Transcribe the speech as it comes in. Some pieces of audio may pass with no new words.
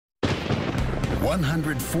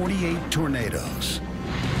148 tornadoes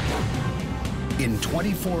in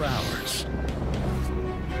 24 hours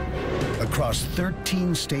across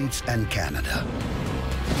 13 states and Canada.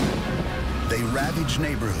 They ravage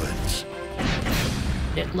neighborhoods.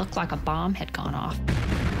 It looked like a bomb had gone off.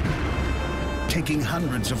 Taking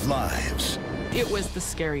hundreds of lives. It was the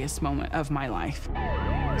scariest moment of my life.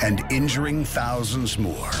 And injuring thousands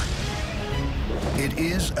more. It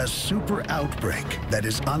is a super outbreak that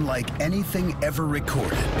is unlike anything ever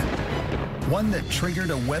recorded. One that triggered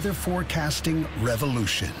a weather forecasting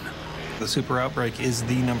revolution. The super outbreak is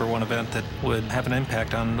the #1 event that would have an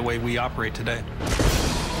impact on the way we operate today.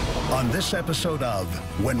 On this episode of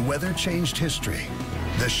When Weather Changed History,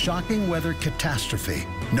 the shocking weather catastrophe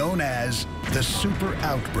known as the super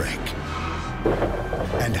outbreak,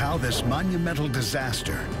 and how this monumental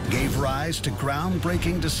disaster gave rise to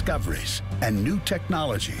groundbreaking discoveries and new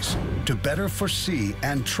technologies to better foresee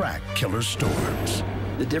and track killer storms.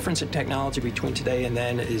 The difference in technology between today and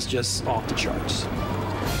then is just off the charts.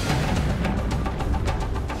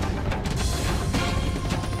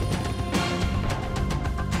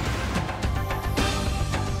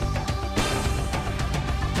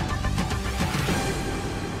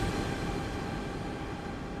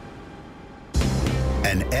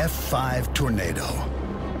 An F5 tornado,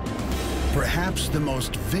 perhaps the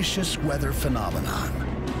most vicious weather phenomenon.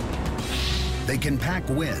 They can pack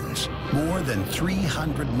winds more than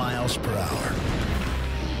 300 miles per hour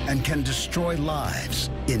and can destroy lives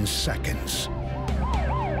in seconds.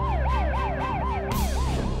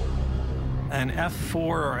 An F4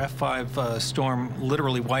 or F5 storm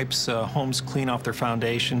literally wipes homes clean off their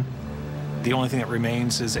foundation. The only thing that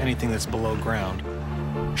remains is anything that's below ground.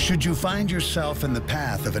 Should you find yourself in the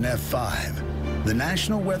path of an F5, the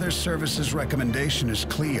National Weather Service's recommendation is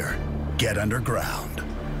clear: get underground.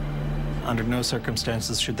 Under no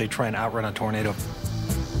circumstances should they try and outrun a tornado.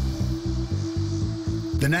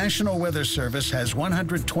 The National Weather Service has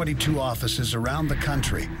 122 offices around the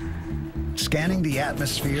country, scanning the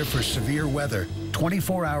atmosphere for severe weather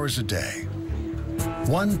 24 hours a day.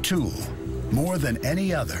 One tool, more than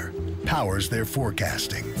any other, powers their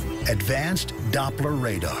forecasting: advanced Doppler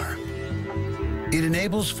radar. It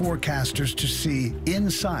enables forecasters to see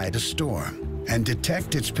inside a storm and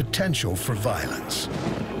detect its potential for violence.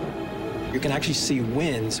 You can actually see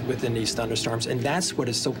winds within these thunderstorms, and that's what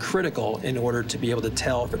is so critical in order to be able to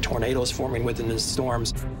tell if a tornado is forming within the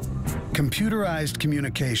storms. Computerized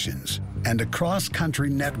communications and a cross-country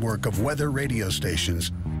network of weather radio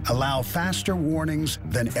stations allow faster warnings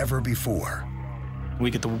than ever before. We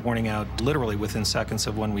get the warning out literally within seconds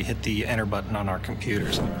of when we hit the enter button on our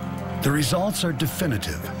computers. The results are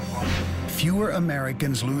definitive. Fewer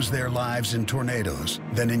Americans lose their lives in tornadoes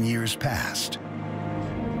than in years past.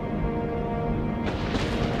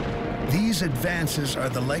 These advances are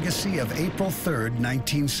the legacy of April 3rd,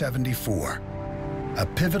 1974, a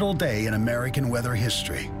pivotal day in American weather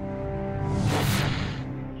history.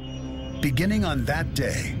 Beginning on that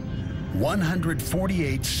day,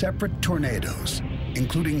 148 separate tornadoes,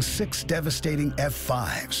 including 6 devastating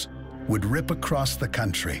F5s, would rip across the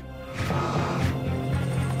country,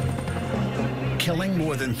 killing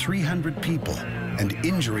more than 300 people and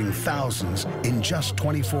injuring thousands in just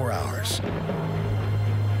 24 hours.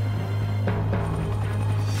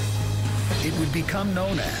 It would become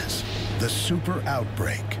known as the super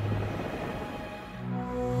outbreak.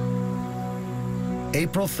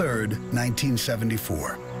 April 3rd,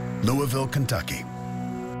 1974, Louisville, Kentucky.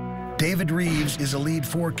 David Reeves is a lead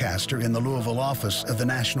forecaster in the Louisville office of the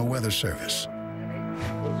National Weather Service.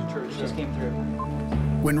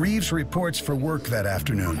 When Reeves reports for work that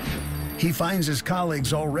afternoon, he finds his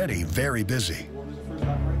colleagues already very busy.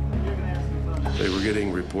 They were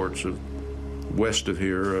getting reports of west of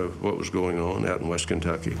here of what was going on out in West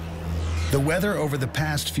Kentucky. The weather over the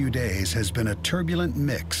past few days has been a turbulent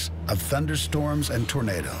mix of thunderstorms and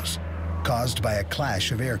tornadoes caused by a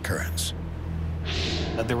clash of air currents.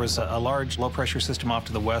 There was a large low-pressure system off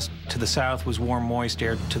to the west. To the south was warm, moist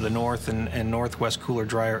air. To the north and northwest, cooler,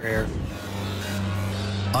 drier air.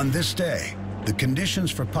 On this day, the conditions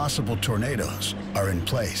for possible tornadoes are in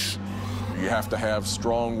place. You have to have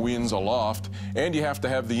strong winds aloft, and you have to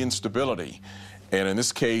have the instability. And in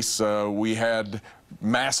this case, we had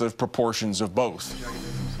massive proportions of both.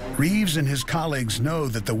 Reeves and his colleagues know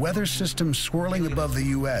that the weather system swirling above the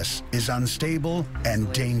U.S. is unstable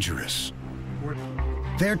and dangerous.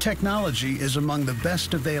 Their technology is among the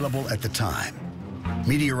best available at the time.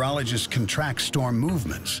 Meteorologists can track storm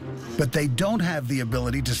movements, but they don't have the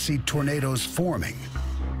ability to see tornadoes forming.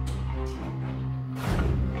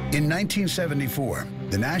 In 1974,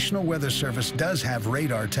 the National Weather Service does have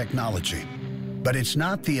radar technology, But it's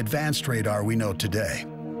not the advanced radar we know today.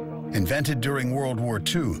 Invented during World War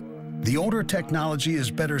II, the older technology is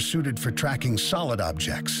better suited for tracking solid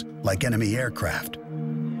objects, like enemy aircraft.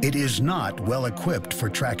 It is not well equipped for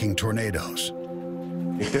tracking tornadoes.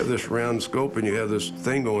 You have this round scope and you have this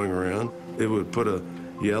thing going around. It would put a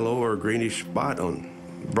yellow or greenish spot on,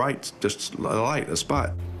 bright, just a light, a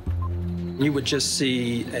spot. You would just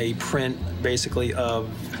see a print, basically, of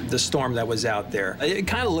the storm that was out there. It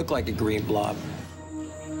kind of looked like a green blob.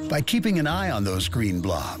 By keeping an eye on those green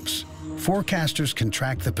blobs, forecasters can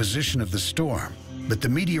track the position of the storm, but the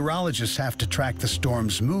meteorologists have to track the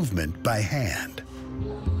storm's movement by hand.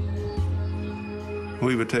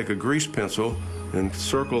 We would take a grease pencil and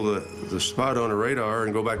circle the spot on a radar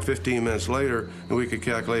and go back 15 minutes later, and we could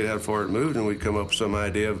calculate how far it moved, and we'd come up with some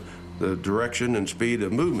idea of the direction and speed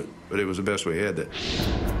of movement. But it was the best we had that.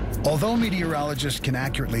 Although meteorologists can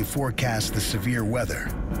accurately forecast the severe weather,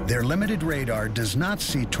 their limited radar does not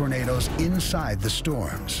see tornadoes inside the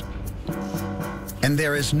storms. And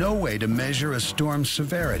there is no way to measure a storm's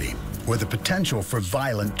severity or the potential for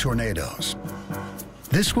violent tornadoes.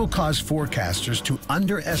 This will cause forecasters to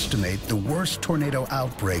underestimate the worst tornado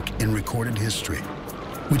outbreak in recorded history,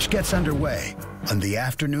 which gets underway on the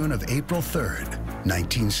afternoon of April 3rd,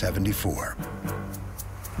 1974.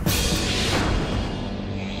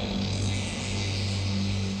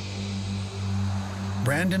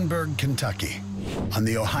 Brandenburg, Kentucky, on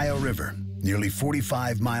the Ohio River, nearly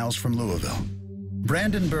 45 miles from Louisville.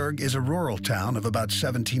 Brandenburg is a rural town of about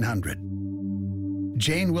 1,700.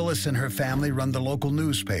 Jane Willis and her family run the local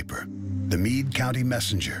newspaper, the Meade County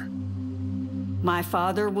Messenger. My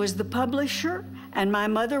father was the publisher, and my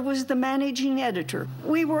mother was the managing editor.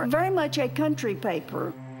 We were very much a country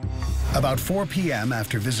paper. About 4 p.m.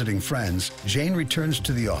 after visiting friends, Jane returns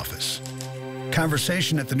to the office.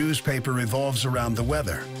 Conversation at the newspaper revolves around the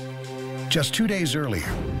weather. Just 2 days earlier,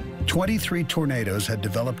 23 tornadoes had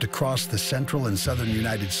developed across the central and southern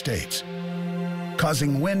United States,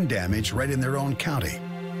 causing wind damage right in their own county.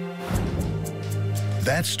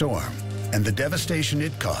 That storm and the devastation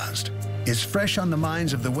it caused is fresh on the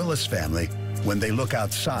minds of the Willis family when they look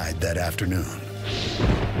outside that afternoon.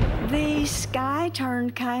 The sky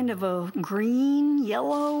turned kind of a green,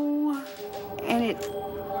 yellow, and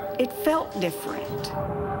it felt different.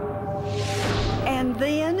 And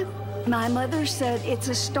then my mother said, "It's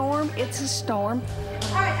a storm, it's a storm."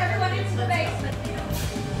 All right, everyone into the basement.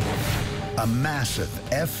 A massive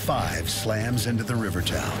F5 slams into the river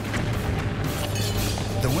town.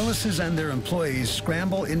 The Willises and their employees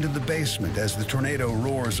scramble into the basement as the tornado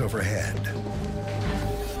roars overhead.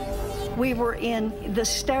 We were in the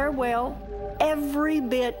stairwell. Every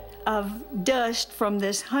bit of dust from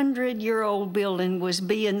this 100-year-old building was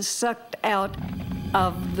being sucked out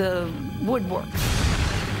of the woodwork.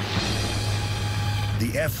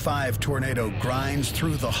 The F5 tornado grinds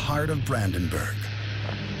through the heart of Brandenburg.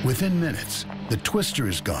 Within minutes, the twister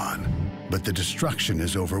is gone, but the destruction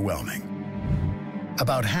is overwhelming.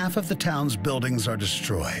 About half of the town's buildings are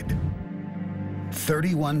destroyed.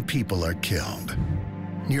 31 people are killed.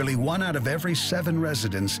 Nearly 1 out of every 7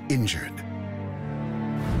 residents injured.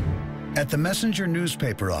 At the Messenger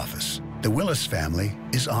newspaper office, the Willis family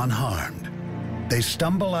is unharmed. They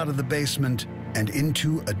stumble out of the basement and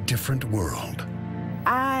into a different world.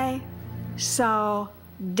 I saw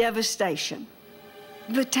devastation.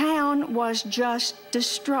 The town was just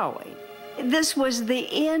destroyed. This was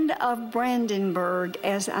the end of Brandenburg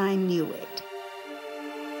as I knew it.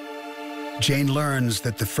 Jane learns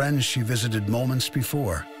that the friends she visited moments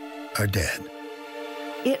before are dead.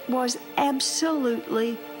 It was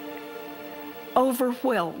absolutely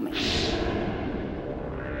overwhelming.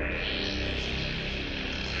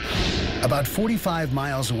 About 45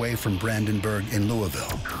 miles away from Brandenburg in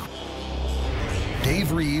Louisville,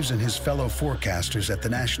 Dave Reeves and his fellow forecasters at the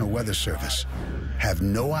National Weather Service have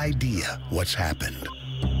no idea what's happened.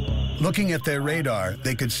 Looking at their radar,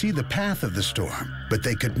 they could see the path of the storm, but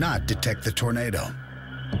they could not detect the tornado.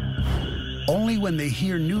 Only when they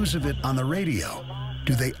hear news of it on the radio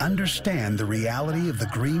do they understand the reality of the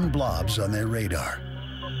green blobs on their radar.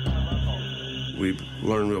 We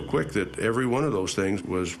learned real quick that every one of those things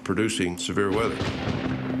was producing severe weather.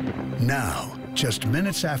 Now, just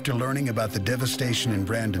minutes after learning about the devastation in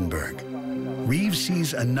Brandenburg, Reeves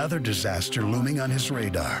sees another disaster looming on his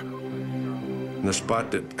radar. And the spot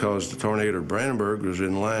that caused the tornado at Brandenburg was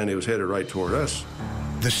in line. It was headed right toward us.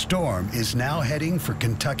 The storm is now heading for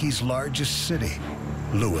Kentucky's largest city,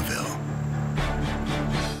 Louisville.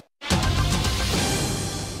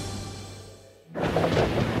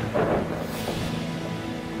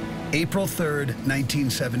 April 3rd,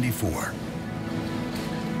 1974.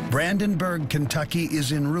 Brandenburg, Kentucky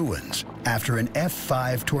is in ruins after an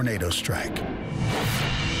F5 tornado strike.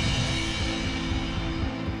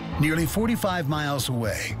 Nearly 45 miles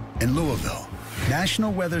away, in Louisville,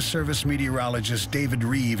 National Weather Service meteorologist David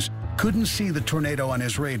Reeves couldn't see the tornado on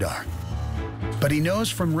his radar. But he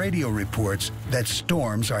knows from radio reports that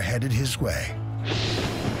storms are headed his way.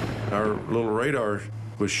 Our little radar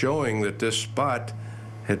was showing that this spot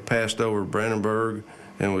had passed over Brandenburg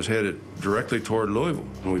and was headed directly toward Louisville.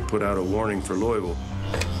 And we put out a warning for Louisville.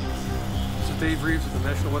 This is Dave Reeves of the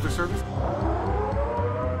National Weather Service.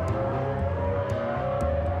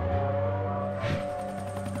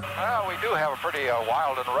 Well, we do have a pretty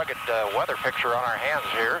wild and rugged weather picture on our hands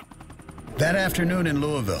here. That afternoon in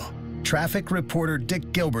Louisville, traffic reporter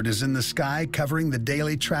Dick Gilbert is in the sky covering the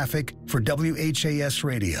daily traffic for WHAS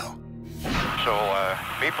radio. So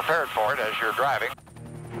be prepared for it as you're driving.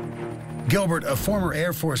 Gilbert, a former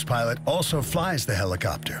Air Force pilot, also flies the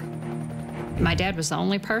helicopter. My dad was the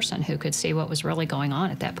only person who could see what was really going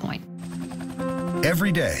on at that point.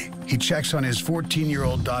 Every day, he checks on his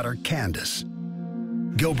 14-year-old daughter, Candace.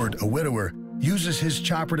 Gilbert, a widower, uses his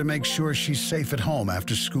chopper to make sure she's safe at home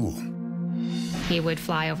after school. He would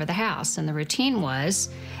fly over the house, and the routine was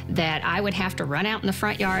that I would have to run out in the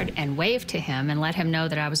front yard and wave to him and let him know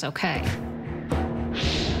that I was okay.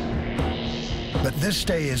 But this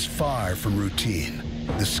day is far from routine.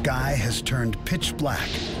 The sky has turned pitch black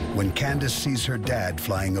when Candace sees her dad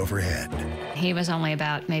flying overhead. He was only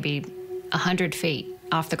about maybe 100 feet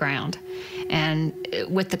off the ground. And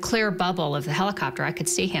with the clear bubble of the helicopter, I could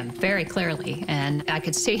see him very clearly. And I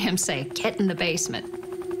could see him say, "Get in the basement."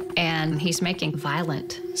 And he's making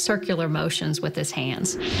violent circular motions with his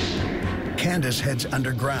hands. Candace heads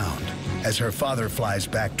underground as her father flies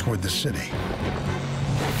back toward the city.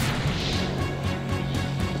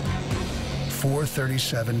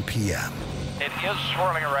 4:37 p.m. It is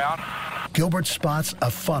swirling around. Gilbert spots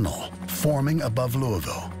a funnel forming above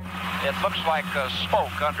Louisville. It looks like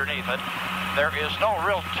smoke underneath it. There is no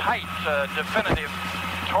real tight, definitive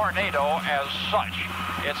tornado as such.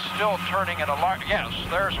 It's still turning at a large... Yes,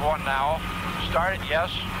 there's one now. Started,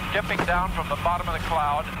 yes, dipping down from the bottom of the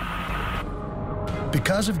cloud.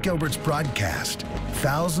 Because of Gilbert's broadcast,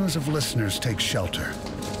 thousands of listeners take shelter.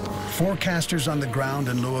 Forecasters on the ground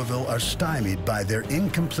in Louisville are stymied by their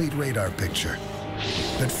incomplete radar picture.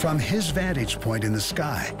 But from his vantage point in the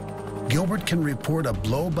sky, Gilbert can report a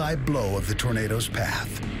blow-by-blow of the tornado's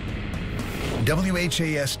path.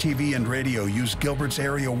 WHAS TV and radio use Gilbert's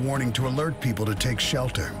area warning to alert people to take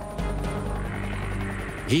shelter.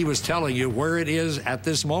 He was telling you where it is at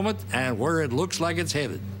this moment and where it looks like it's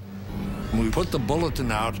headed. We put the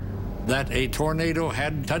bulletin out that a tornado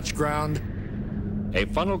had touched ground. A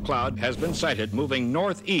funnel cloud has been sighted moving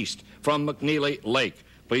northeast from McNeely Lake.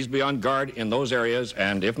 Please be on guard in those areas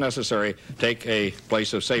and, if necessary, take a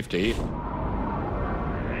place of safety.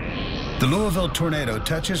 The Louisville tornado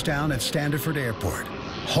touches down at Standiford Airport,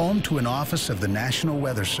 home to an office of the National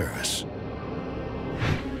Weather Service.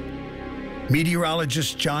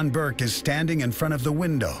 Meteorologist John Burke is standing in front of the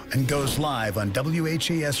window and goes live on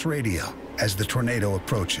WHAS radio as the tornado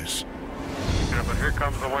approaches. Yeah, but here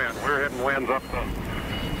comes the wind. We're hitting winds up the...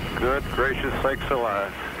 Good gracious sakes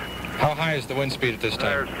alive. How high is the wind speed at this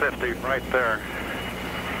time? There's 50 right there.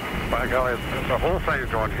 By golly, the whole thing's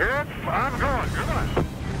going, hit, I'm going, good.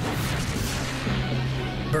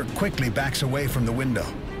 Burke quickly backs away from the window.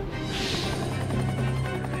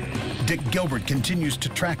 Dick Gilbert continues to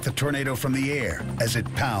track the tornado from the air as it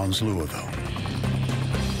pounds Louisville.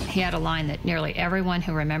 He had a line that nearly everyone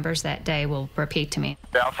who remembers that day will repeat to me.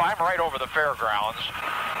 Now, if I'm right over the fairgrounds,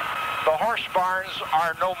 the horse barns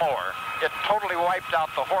are no more. It totally wiped out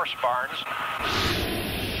the horse barns.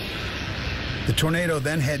 The tornado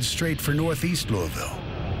then heads straight for northeast Louisville.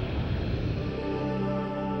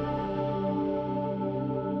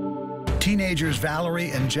 Teenagers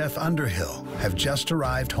Valerie and Jeff Underhill have just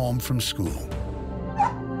arrived home from school.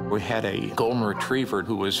 We had a golden retriever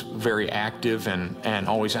who was very active and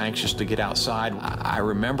always anxious to get outside. I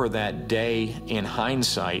remember that day in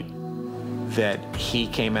hindsight that he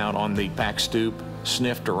came out on the back stoop,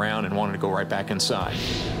 sniffed around, and wanted to go right back inside.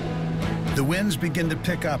 The winds begin to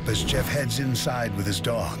pick up as Jeff heads inside with his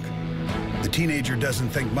dog. The teenager doesn't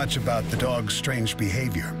think much about the dog's strange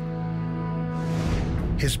behavior.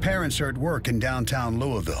 His parents are at work in downtown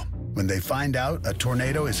Louisville when they find out a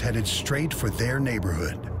tornado is headed straight for their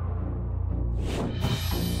neighborhood.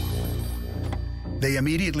 They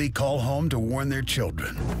immediately call home to warn their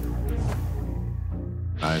children.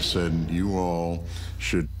 I said, you all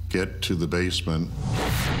should get to the basement.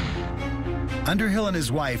 Underhill and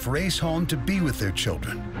his wife race home to be with their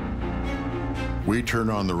children. We turned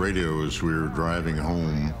on the radio as we were driving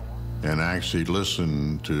home and actually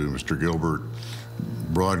listened to Mr. Gilbert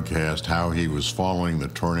broadcast how he was following the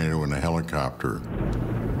tornado in a helicopter.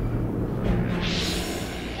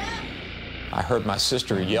 I heard my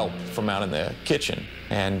sister yelp from out in the kitchen,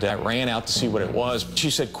 and I ran out to see what it was. She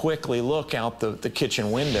said, quickly look out the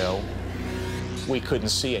kitchen window. We couldn't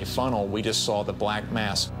see a funnel. We just saw the black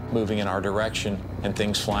mass moving in our direction and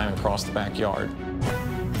things flying across the backyard.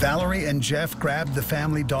 Valerie and Jeff grabbed the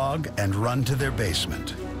family dog and run to their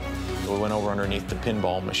basement. We went over underneath the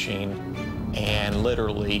pinball machine, and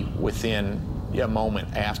literally within a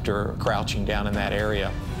moment after crouching down in that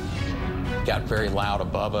area, it got very loud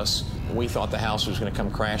above us. We thought the house was going to come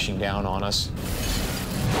crashing down on us.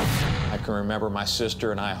 I can remember my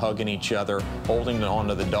sister and I hugging each other, holding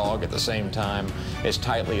onto the dog at the same time as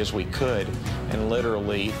tightly as we could, and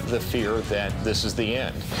literally the fear that this is the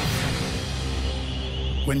end.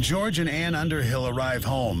 When George and Ann Underhill arrive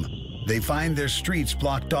home, they find their streets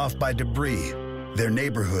blocked off by debris, their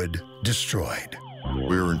neighborhood destroyed.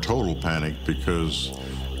 We were in total panic because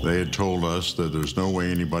they had told us that there's no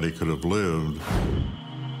way anybody could have lived.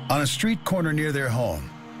 On a street corner near their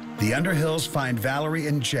home, the Underhills find Valerie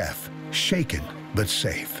and Jeff, shaken but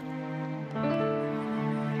safe.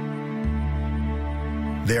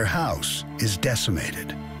 Their house is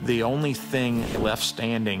decimated. The only thing left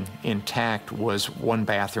standing intact was one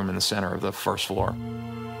bathroom in the center of the first floor.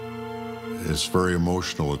 It's very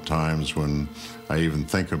emotional at times when I even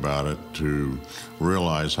think about it, to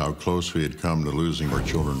realize how close we had come to losing our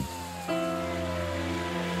children.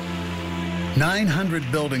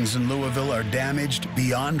 900 buildings in Louisville are damaged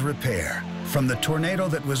beyond repair from the tornado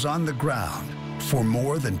that was on the ground for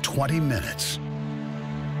more than 20 minutes.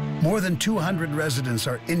 More than 200 residents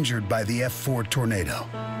are injured by the F4 tornado.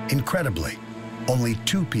 Incredibly, only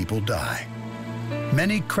 2 people die.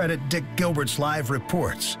 Many credit Dick Gilbert's live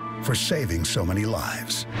reports for saving so many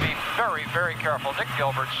lives. Be very, very careful. Dick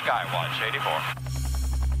Gilbert, Skywatch 84.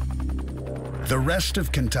 The rest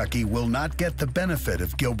of Kentucky will not get the benefit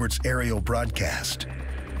of Gilbert's aerial broadcast.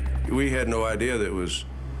 We had no idea that it was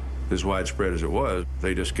as widespread as it was.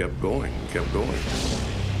 They just kept going, kept going.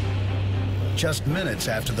 Just minutes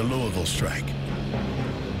after the Louisville strike,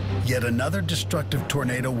 yet another destructive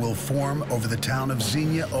tornado will form over the town of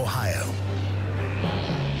Xenia, Ohio.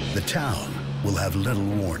 The town will have little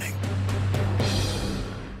warning.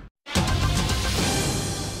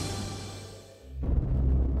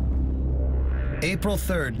 April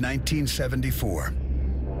 3rd, 1974.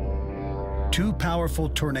 2 powerful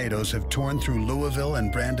tornadoes have torn through Louisville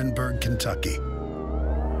and Brandenburg, Kentucky.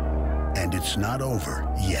 And it's not over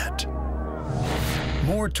yet.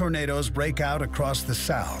 More tornadoes break out across the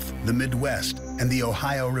South, the Midwest, and the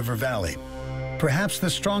Ohio River Valley. Perhaps the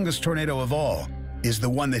strongest tornado of all is the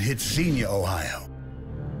one that hits Xenia, Ohio.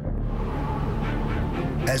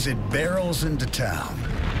 As it barrels into town,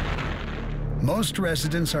 most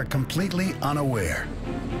residents are completely unaware.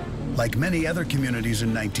 Like many other communities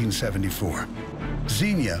in 1974,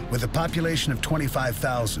 Xenia, with a population of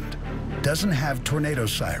 25,000, doesn't have tornado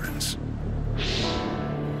sirens.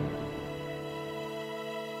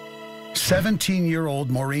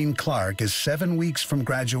 17-year-old Maureen Clark is 7 weeks from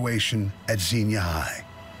graduation at Xenia High.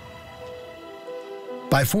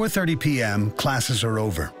 By 4:30 p.m., classes are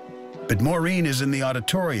over. But Maureen is in the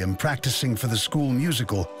auditorium practicing for the school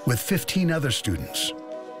musical with 15 other students.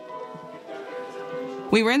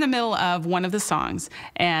 We were in the middle of one of the songs,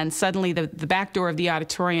 and suddenly the back door of the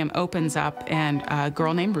auditorium opens up, and a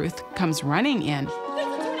girl named Ruth comes running in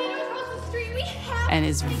and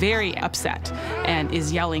is very upset and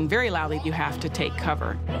is yelling very loudly, "You have to take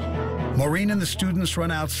cover." Maureen and the students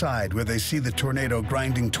run outside where they see the tornado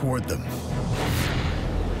grinding toward them.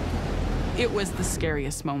 It was the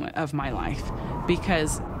scariest moment of my life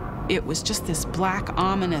because it was just this black,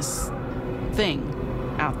 ominous thing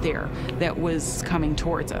out there that was coming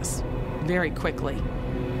towards us very quickly.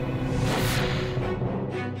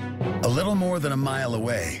 A little more than a mile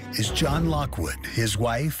away is John Lockwood, his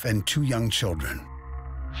wife, and 2 young children.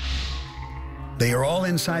 They are all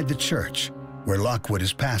inside the church, where Lockwood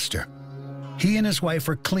is pastor. He and his wife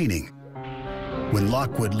are cleaning when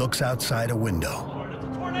Lockwood looks outside a window.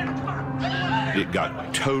 It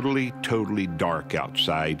got totally dark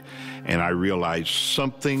outside, and I realized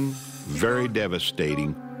something very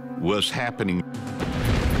devastating was happening.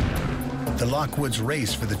 The Lockwoods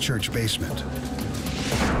race for the church basement.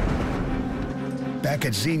 Back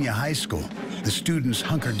at Xenia High School, the students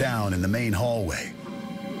hunker down in the main hallway.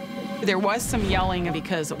 There was some yelling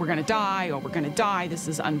because we're going to die, or we're going to die, this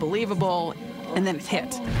is unbelievable, and then it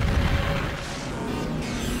hit.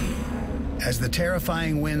 As the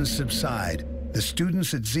terrifying winds subside, the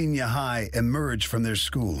students at Xenia High emerge from their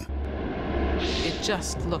school. It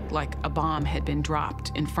just looked like a bomb had been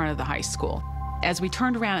dropped in front of the high school. As we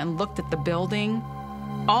turned around and looked at the building,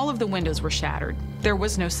 all of the windows were shattered. There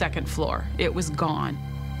was no second floor. It was gone.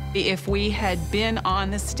 If we had been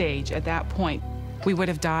on the stage at that point, we would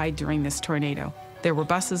have died during this tornado. There were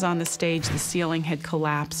buses on the stage. The ceiling had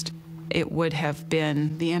collapsed. It would have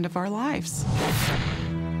been the end of our lives.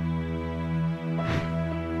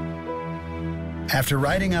 After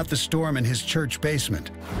riding out the storm in his church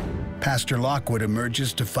basement, Pastor Lockwood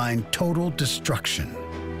emerges to find total destruction.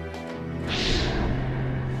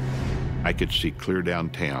 I could see clear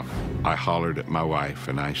downtown. I hollered at my wife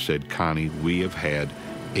and I said, Connie, we have had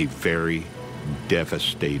a very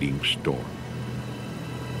devastating storm.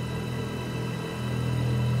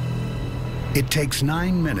 It takes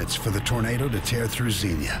 9 minutes for the tornado to tear through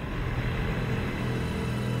Xenia.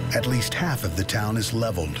 At least half of the town is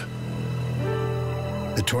leveled.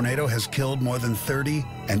 The tornado has killed more than 30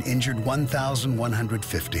 and injured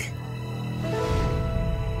 1,150.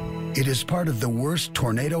 It is part of the worst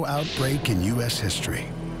tornado outbreak in U.S. history.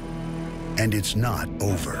 And it's not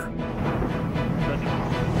over.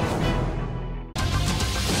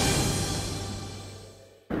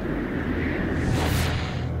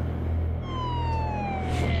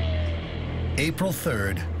 April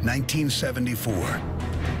 3rd, 1974.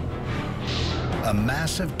 A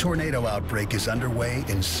massive tornado outbreak is underway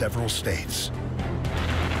in several states.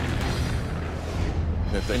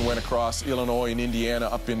 That thing went across Illinois and Indiana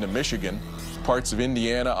up into Michigan, parts of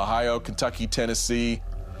Indiana, Ohio, Kentucky, Tennessee,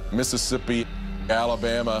 Mississippi,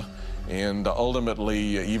 Alabama, and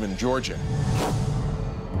ultimately even Georgia.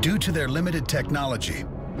 Due to their limited technology,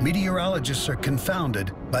 meteorologists are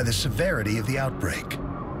confounded by the severity of the outbreak.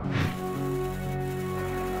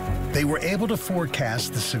 They were able to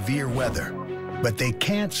forecast the severe weather, but they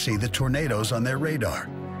can't see the tornadoes on their radar,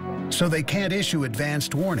 so they can't issue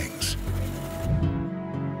advanced warnings.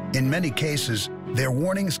 In many cases, their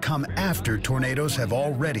warnings come after tornadoes have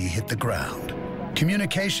already hit the ground.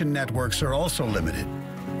 Communication networks are also limited.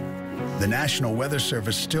 The National Weather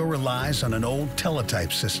Service still relies on an old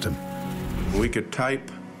teletype system. We could type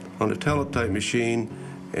on a teletype machine,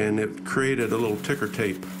 and it created a little ticker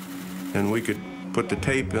tape, and we could put the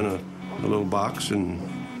tape in a little box and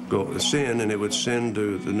go send, and it would send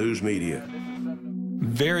to the news media.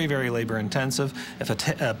 Very, very labor intensive. If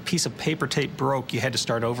a piece of paper tape broke, you had to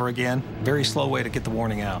start over again. Very slow way to get the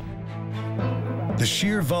warning out. The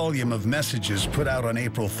sheer volume of messages put out on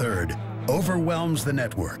April 3rd overwhelms the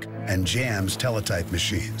network and jams teletype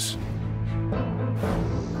machines.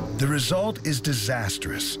 The result is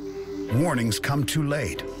disastrous. Warnings come too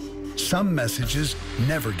late. Some messages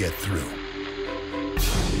never get through.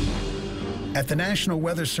 At the National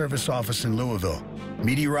Weather Service office in Louisville,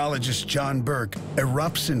 meteorologist John Burke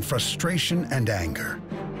erupts in frustration and anger.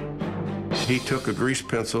 He took a grease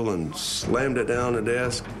pencil and slammed it down the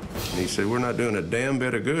desk, and he said, we're not doing a damn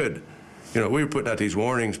bit of good. You know, we were putting out these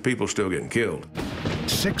warnings, people still getting killed.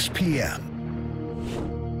 6 p.m.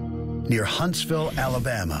 near Huntsville,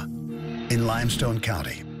 Alabama, in Limestone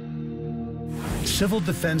County. Civil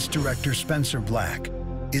Defense Director Spencer Black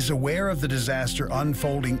is aware of the disaster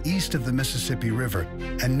unfolding east of the Mississippi River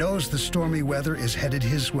and knows the stormy weather is headed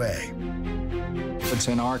his way. It's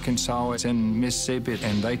in Arkansas, it's in Mississippi,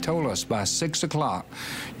 and they told us by 6 o'clock,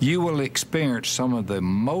 you will experience some of the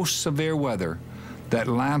most severe weather that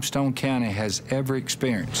Limestone County has ever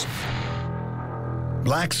experienced.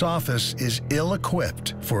 Black's office is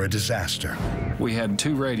ill-equipped for a disaster. We had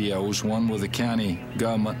 2 radios, one with the county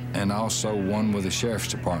government and also one with the sheriff's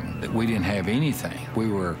department. We didn't have anything. We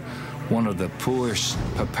were one of the poorest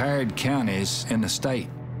prepared counties in the state.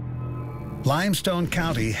 Limestone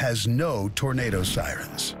County has no tornado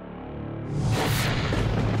sirens.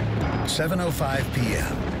 7:05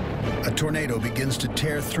 p.m. A tornado begins to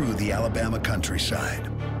tear through the Alabama countryside.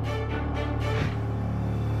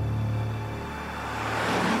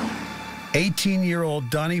 "18-year-old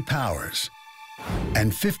Donnie Powers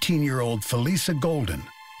and 15-year-old Felisa Golden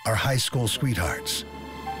are high school sweethearts.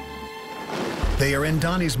 They are in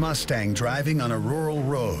Donnie's Mustang driving on a rural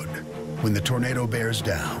road when the tornado bears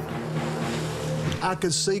down. I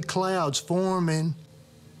could see clouds forming,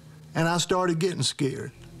 and I started getting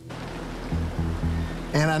scared.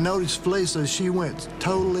 And I noticed Felisa, she went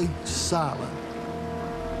totally silent.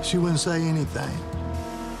 She wouldn't say anything.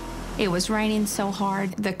 It was raining so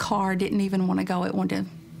hard, the car didn't even want to go. It wanted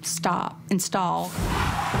to stop and stall.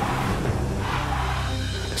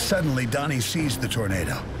 Suddenly, Donnie sees the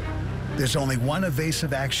tornado. There's only one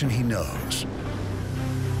evasive action he knows.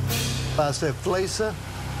 I said, Felisa,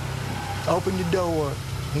 open your door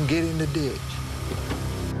and get in the ditch.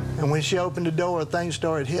 And when she opened the door, things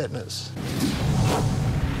started hitting us.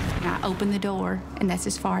 I opened the door, and that's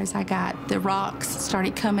as far as I got. The rocks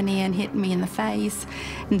started coming in, hitting me in the face.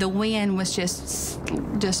 And the wind was just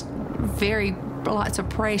very, lots of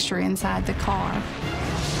pressure inside the car.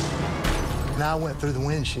 And I went through the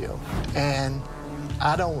windshield, and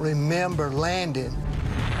I don't remember landing.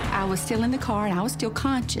 I was still in the car, and I was still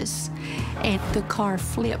conscious. And the car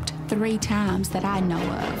flipped 3 times that I know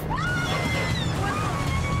of.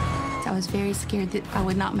 I was very scared that I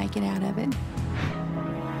would not make it out of it.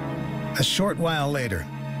 A short while later,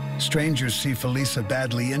 strangers see Felisa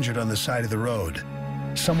badly injured on the side of the road.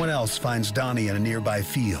 Someone else finds Donnie in a nearby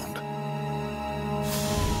field.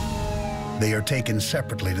 They are taken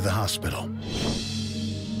separately to the hospital.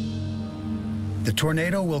 The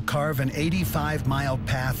tornado will carve an 85-mile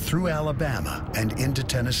path through Alabama and into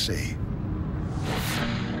Tennessee.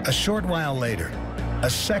 A short while later, a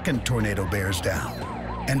second tornado bears down,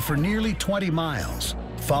 and for nearly 20 miles,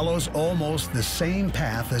 follows almost the same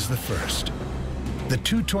path as the first. The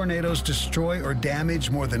 2 tornadoes destroy or damage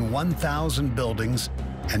more than 1,000 buildings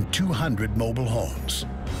and 200 mobile homes.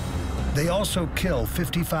 They also kill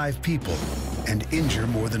 55 people and injure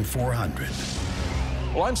more than 400.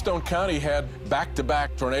 Limestone County had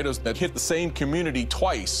back-to-back tornadoes that hit the same community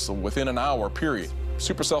twice within an hour period.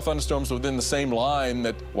 Supercell thunderstorms within the same line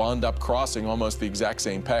that wound up crossing almost the exact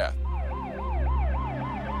same path.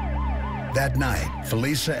 That night,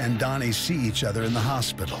 Felisa and Donnie see each other in the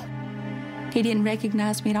hospital. He didn't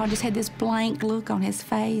recognize me at all, just had this blank look on his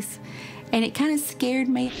face, and it kind of scared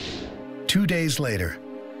me. 2 days later,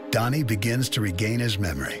 Donnie begins to regain his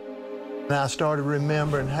memory. And I started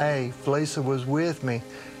remembering, hey, Felisa was with me.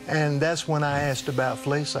 And that's when I asked about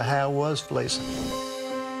Felisa. How was Felisa?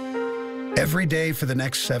 Every day for the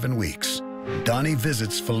next 7 weeks, Donnie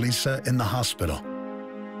visits Felisa in the hospital.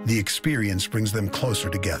 The experience brings them closer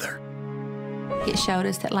together. It showed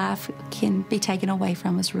us that life can be taken away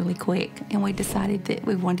from us really quick, and we decided that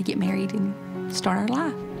we wanted to get married and start our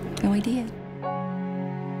life, and we did.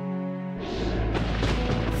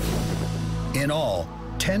 In all,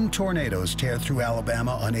 10 tornadoes tear through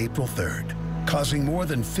Alabama on April 3rd, causing more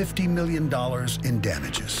than $50 million in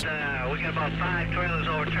damages. We got about 5 tornadoes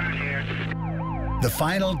overturned here. The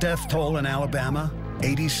final death toll in Alabama,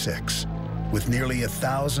 86, with nearly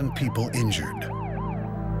 1,000 people injured.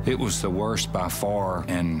 It was the worst by far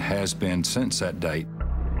and has been since that date.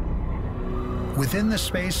 Within the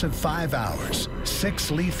space of 5 hours,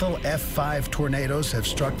 6 lethal F5 tornadoes have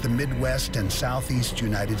struck the Midwest and Southeast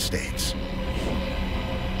United States.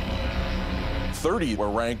 30 were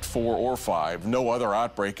ranked 4 or 5. No other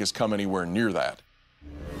outbreak has come anywhere near that.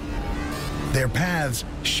 Their paths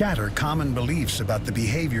shatter common beliefs about the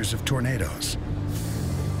behaviors of tornadoes.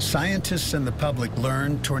 Scientists and the public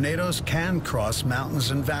learn tornadoes can cross mountains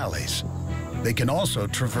and valleys. They can also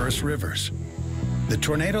traverse rivers. The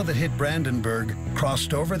tornado that hit Brandenburg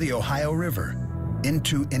crossed over the Ohio River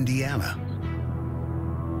into Indiana.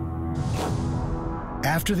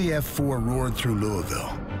 After the F4 roared through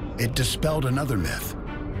Louisville, it dispelled another myth,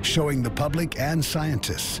 showing the public and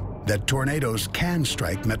scientists that tornadoes can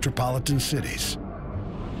strike metropolitan cities.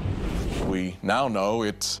 We now know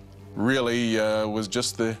it's really was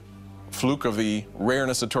just the fluke of the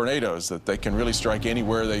rareness of tornadoes, that they can really strike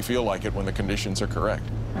anywhere they feel like it when the conditions are correct.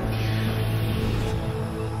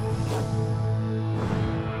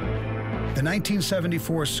 The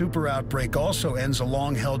 1974 super outbreak also ends a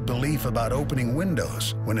long-held belief about opening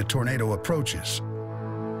windows when a tornado approaches.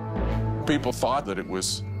 People thought that it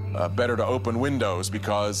was better to open windows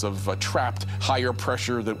because of a trapped higher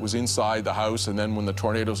pressure that was inside the house, and then when the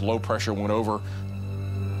tornado's low pressure went over,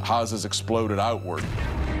 houses exploded outward.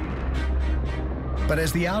 But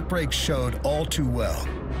as the outbreak showed all too well,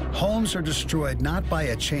 homes are destroyed not by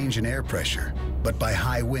a change in air pressure, but by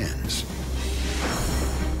high winds.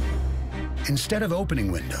 Instead of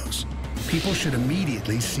opening windows, people should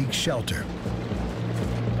immediately seek shelter.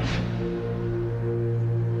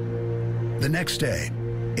 The next day,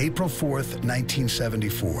 April 4th,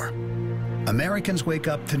 1974, Americans wake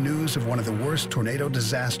up to news of one of the worst tornado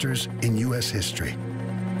disasters in U.S. history.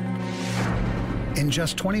 In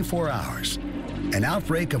just 24 hours, an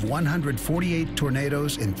outbreak of 148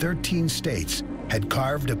 tornadoes in 13 states had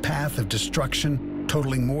carved a path of destruction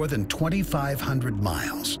totaling more than 2,500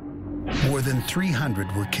 miles. More than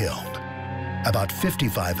 300 were killed, about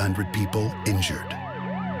 5,500 people injured.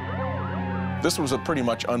 This was pretty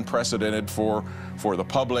much unprecedented for the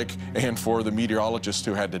public and for the meteorologists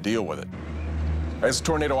who had to deal with it. As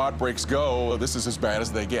tornado outbreaks go, this is as bad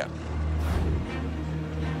as they get.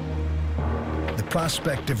 The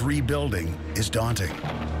prospect of rebuilding is daunting.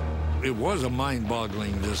 It was a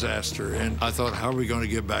mind-boggling disaster, and I thought, how are we going to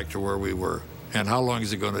get back to where we were, and how long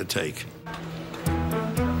is it going to take?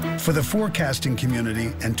 For the forecasting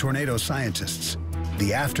community and tornado scientists,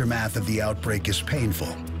 the aftermath of the outbreak is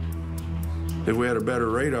painful. If we had a better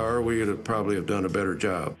radar, we would probably have done a better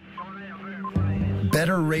job.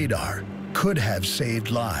 Better radar could have saved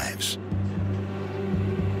lives.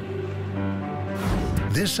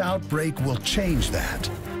 This outbreak will change that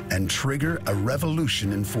and trigger a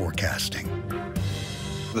revolution in forecasting.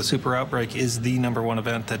 The super outbreak is the #1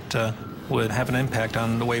 event that would have an impact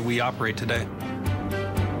on the way we operate today.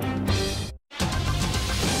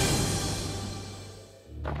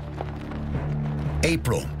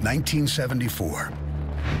 April 1974.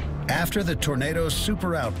 After the tornado's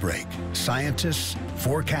super outbreak, scientists,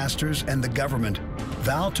 forecasters, and the government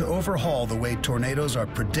vow to overhaul the way tornadoes are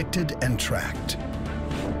predicted and tracked.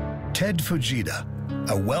 Ted Fujita,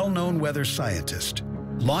 a well-known weather scientist,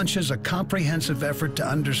 launches a comprehensive effort to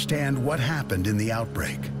understand what happened in the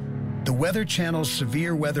outbreak. The Weather Channel's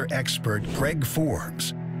severe weather expert, Greg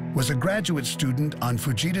Forbes, was a graduate student on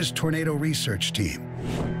Fujita's tornado research team.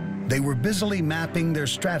 They were busily mapping their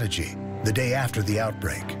strategy the day after the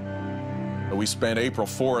outbreak. We spent April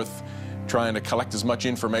 4th trying to collect as much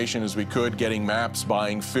information as we could, getting maps,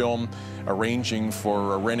 buying film, arranging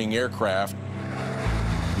for renting aircraft.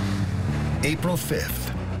 April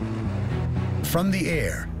 5th. From the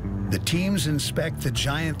air, the teams inspect the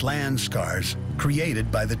giant land scars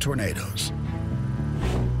created by the tornadoes.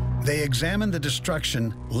 They examine the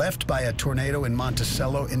destruction left by a tornado in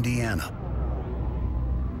Monticello, Indiana,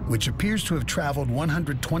 which appears to have traveled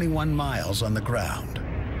 121 miles on the ground.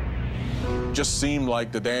 Just seemed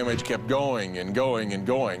like the damage kept going and going and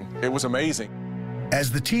going. It was amazing.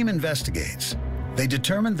 As the team investigates, they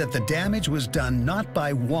determined that the damage was done not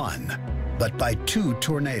by one, but by 2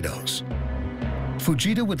 tornadoes.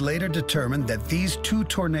 Fujita would later determine that these 2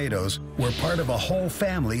 tornadoes were part of a whole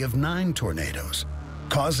family of 9 tornadoes,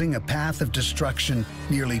 causing a path of destruction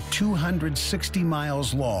nearly 260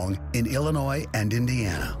 miles long in Illinois and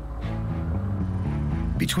Indiana.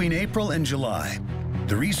 Between April and July,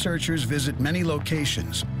 the researchers visit many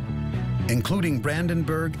locations, including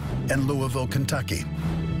Brandenburg and Louisville, Kentucky,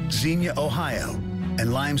 Xenia, Ohio,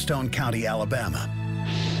 and Limestone County, Alabama.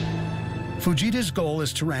 Fujita's goal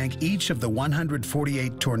is to rank each of the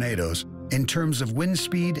 148 tornadoes in terms of wind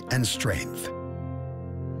speed and strength.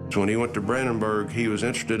 When he went to Brandenburg, he was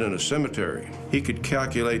interested in a cemetery. He could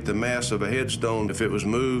calculate the mass of a headstone. If it was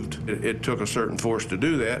moved, it took a certain force to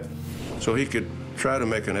do that. So he could try to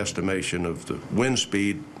make an estimation of the wind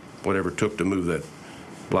speed, whatever it took to move that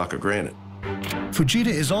block of granite. Fujita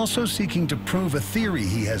is also seeking to prove a theory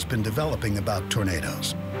he has been developing about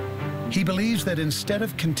tornadoes. He believes that instead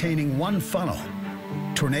of containing one funnel,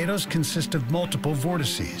 tornadoes consist of multiple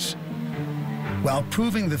vortices. While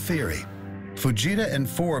proving the theory, Fujita and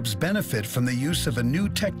Forbes benefit from the use of a new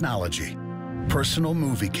technology, personal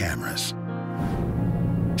movie cameras.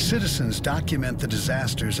 Citizens document the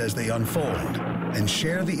disasters as they unfold and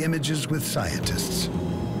share the images with scientists.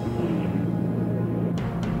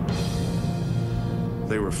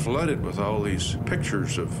 They were flooded with all these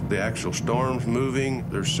pictures of the actual storms moving.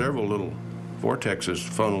 There's several little vortexes,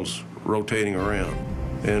 funnels rotating around,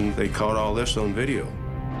 and they caught all this on video.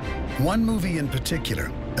 One movie in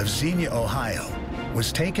particular, of Xenia, Ohio,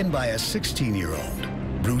 was taken by a 16-year-old,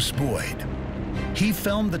 Bruce Boyd. He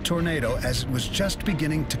filmed the tornado as it was just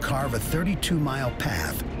beginning to carve a 32-mile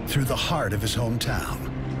path through the heart of his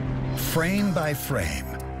hometown. Frame by frame,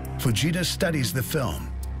 Fujita studies the film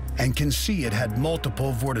and can see it had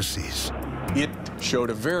multiple vortices. It showed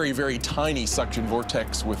a very, very tiny suction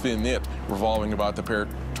vortex within it revolving about the pair of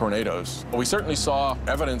tornadoes. We certainly saw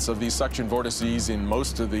evidence of these suction vortices in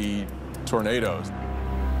most of the tornadoes.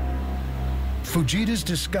 Fujita's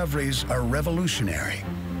discoveries are revolutionary.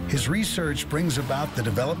 His research brings about the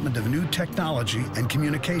development of new technology and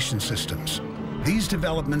communication systems. These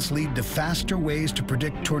developments lead to faster ways to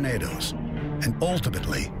predict tornadoes and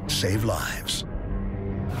ultimately save lives.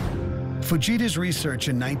 Fujita's research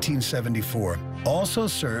in 1974 also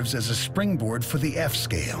serves as a springboard for the F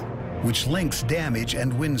scale, which links damage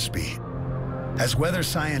and wind speed. As weather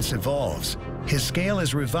science evolves, his scale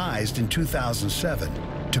is revised in 2007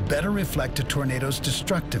 to better reflect a tornado's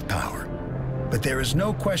destructive power. But there is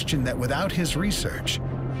no question that without his research,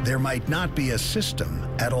 there might not be a system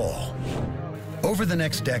at all. Over the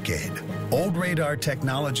next decade, old radar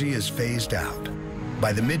technology is phased out.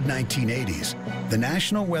 By the mid-1980s, the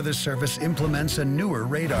National Weather Service implements a newer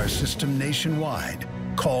radar system nationwide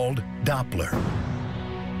called Doppler.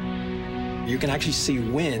 You can actually see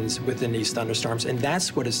winds within these thunderstorms, and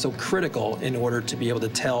that's what is so critical in order to be able to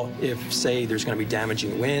tell if, say, there's going to be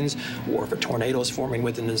damaging winds or if a tornado is forming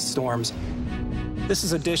within the storms. This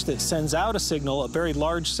is a dish that sends out a signal, a very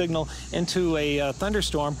large signal, into a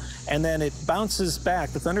thunderstorm, and then it bounces back.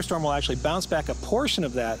 The thunderstorm will actually bounce back a portion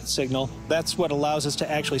of that signal. That's what allows us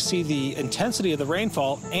to actually see the intensity of the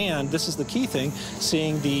rainfall, and this is the key thing,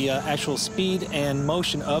 seeing the actual speed and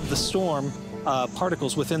motion of the storm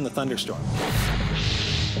particles within the thunderstorm.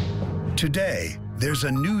 Today, there's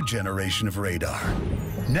a new generation of radar.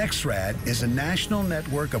 NEXRAD is a national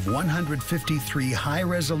network of 153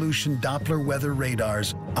 high-resolution Doppler weather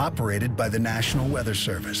radars operated by the National Weather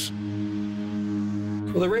Service.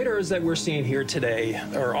 Well, the radars that we're seeing here today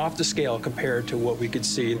are off the scale compared to what we could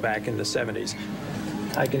see back in the 70s.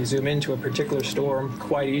 I can zoom into a particular storm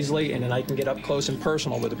quite easily, and then I can get up close and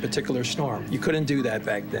personal with a particular storm. You couldn't do that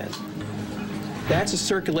back then. That's a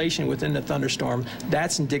circulation within the thunderstorm.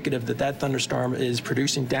 That's indicative that that thunderstorm is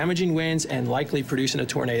producing damaging winds and likely producing a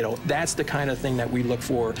tornado. That's the kind of thing that we look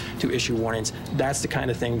for to issue warnings. That's the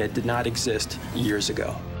kind of thing that did not exist years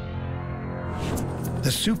ago.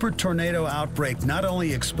 The super tornado outbreak not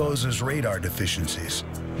only exposes radar deficiencies,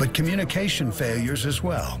 but communication failures as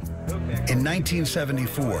well. In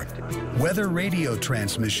 1974, weather radio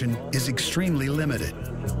transmission is extremely limited.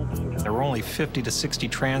 There were only 50 to 60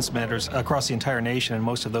 transmitters across the entire nation, and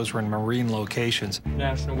most of those were in marine locations.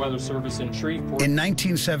 National Weather Service in Shreveport. In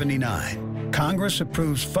 1979, Congress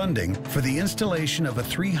approves funding for the installation of a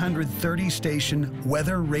 330-station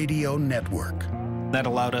weather radio network. That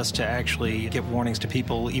allowed us to actually give warnings to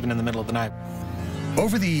people even in the middle of the night.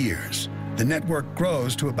 Over the years, the network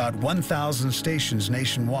grows to about 1,000 stations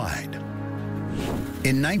nationwide.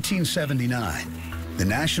 In 1979, the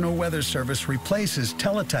National Weather Service replaces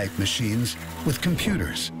teletype machines with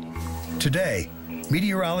computers. Today,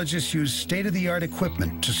 meteorologists use state-of-the-art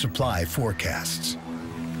equipment to supply forecasts.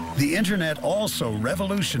 The internet also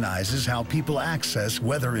revolutionizes how people access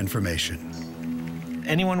weather information.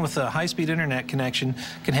 Anyone with a high-speed internet connection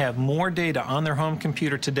can have more data on their home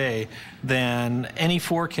computer today than any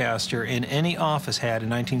forecaster in any office had in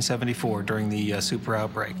 1974 during the super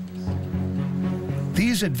outbreak.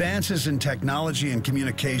 These advances in technology and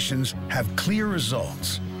communications have clear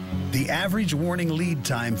results. The average warning lead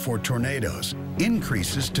time for tornadoes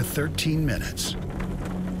increases to 13 minutes.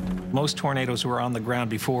 Most tornadoes were on the ground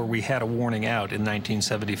before we had a warning out in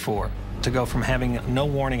 1974. To go from having no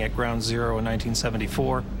warning at ground zero in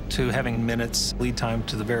 1974 to having minutes lead time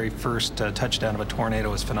to the very first touchdown of a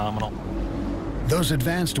tornado is phenomenal. Those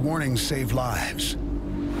advanced warnings save lives.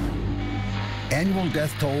 Annual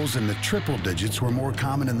death tolls in the triple digits were more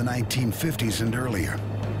common in the 1950s and earlier.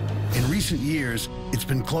 In recent years, it's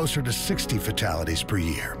been closer to 60 fatalities per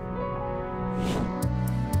year.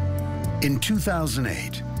 In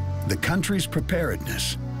 2008, the country's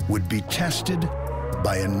preparedness would be tested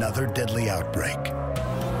by another deadly outbreak.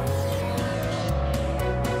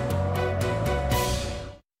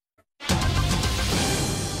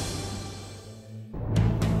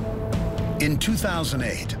 In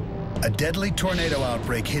 2008, a deadly tornado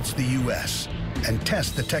outbreak hits the U.S. and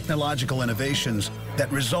tests the technological innovations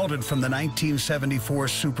that resulted from the 1974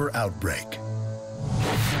 super outbreak.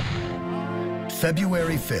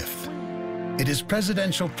 February 5th. It is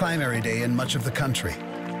presidential primary day in much of the country.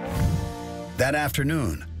 That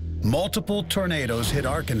afternoon, multiple tornadoes hit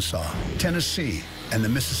Arkansas, Tennessee, and the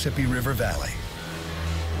Mississippi River Valley.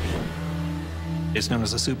 It's known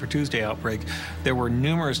as the Super Tuesday outbreak. There were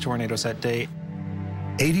numerous tornadoes that day.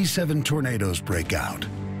 87 tornadoes break out.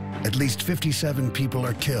 At least 57 people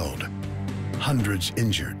are killed, hundreds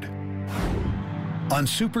injured. On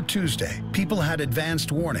Super Tuesday, people had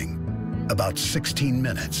advanced warning, about 16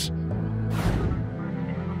 minutes.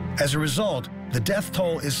 As a result, the death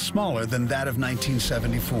toll is smaller than that of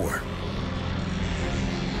 1974.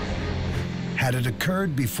 Had it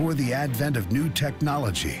occurred before the advent of new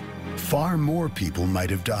technology, far more people might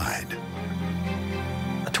have died.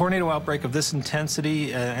 A tornado outbreak of this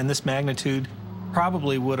intensity and this magnitude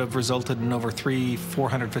probably would have resulted in over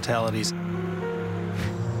 400 fatalities.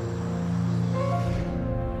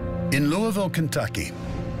 In Louisville, Kentucky,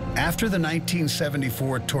 after the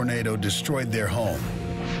 1974 tornado destroyed their home,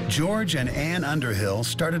 George and Ann Underhill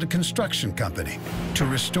started a construction company to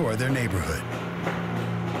restore their neighborhood.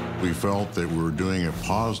 We felt that we were doing a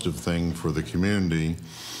positive thing for the community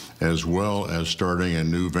as well as starting a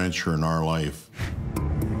new venture in our life.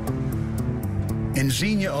 In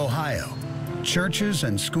Xenia, Ohio, churches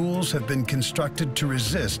and schools have been constructed to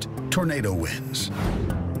resist tornado winds.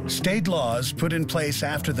 State laws put in place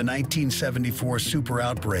after the 1974 super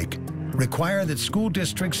outbreak require that school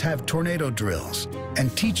districts have tornado drills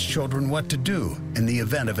and teach children what to do in the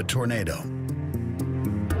event of a tornado.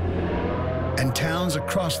 And towns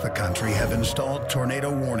across the country have installed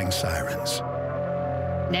tornado warning sirens.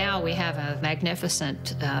 Now we have a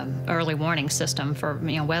magnificent early warning system for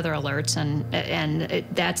weather alerts, and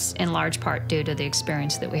that's in large part due to the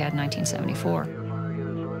experience that we had in 1974.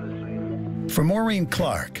 For Maureen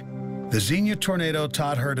Clark, the Xenia tornado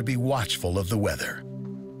taught her to be watchful of the weather.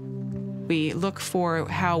 We look for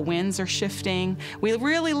how winds are shifting. We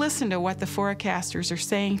really listen to what the forecasters are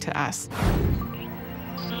saying to us.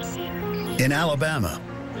 In Alabama,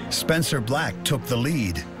 Spencer Black took the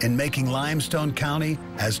lead in making Limestone County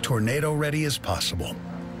as tornado-ready as possible.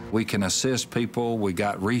 We can assist people, we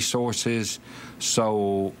got resources,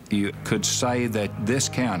 so you could say that this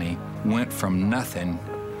county went from nothing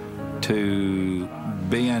to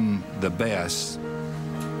being the best.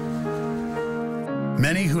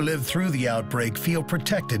 Many who lived through the outbreak feel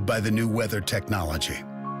protected by the new weather technology.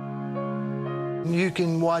 You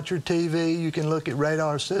can watch your TV, you can look at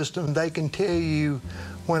radar systems. They can tell you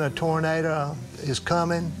when a tornado is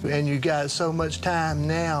coming, and you got so much time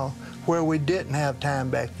now where we didn't have time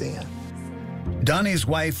back then. Donnie's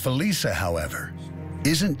wife, Felisa, however,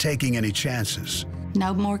 isn't taking any chances.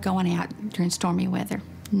 No more going out during stormy weather.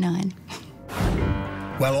 None.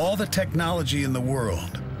 While all the technology in the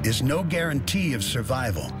world is no guarantee of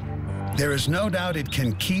survival, there is no doubt it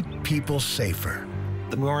can keep people safer.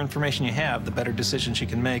 The more information you have, the better decisions you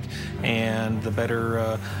can make, and the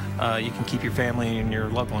better you can keep your family and your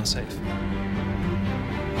loved ones safe.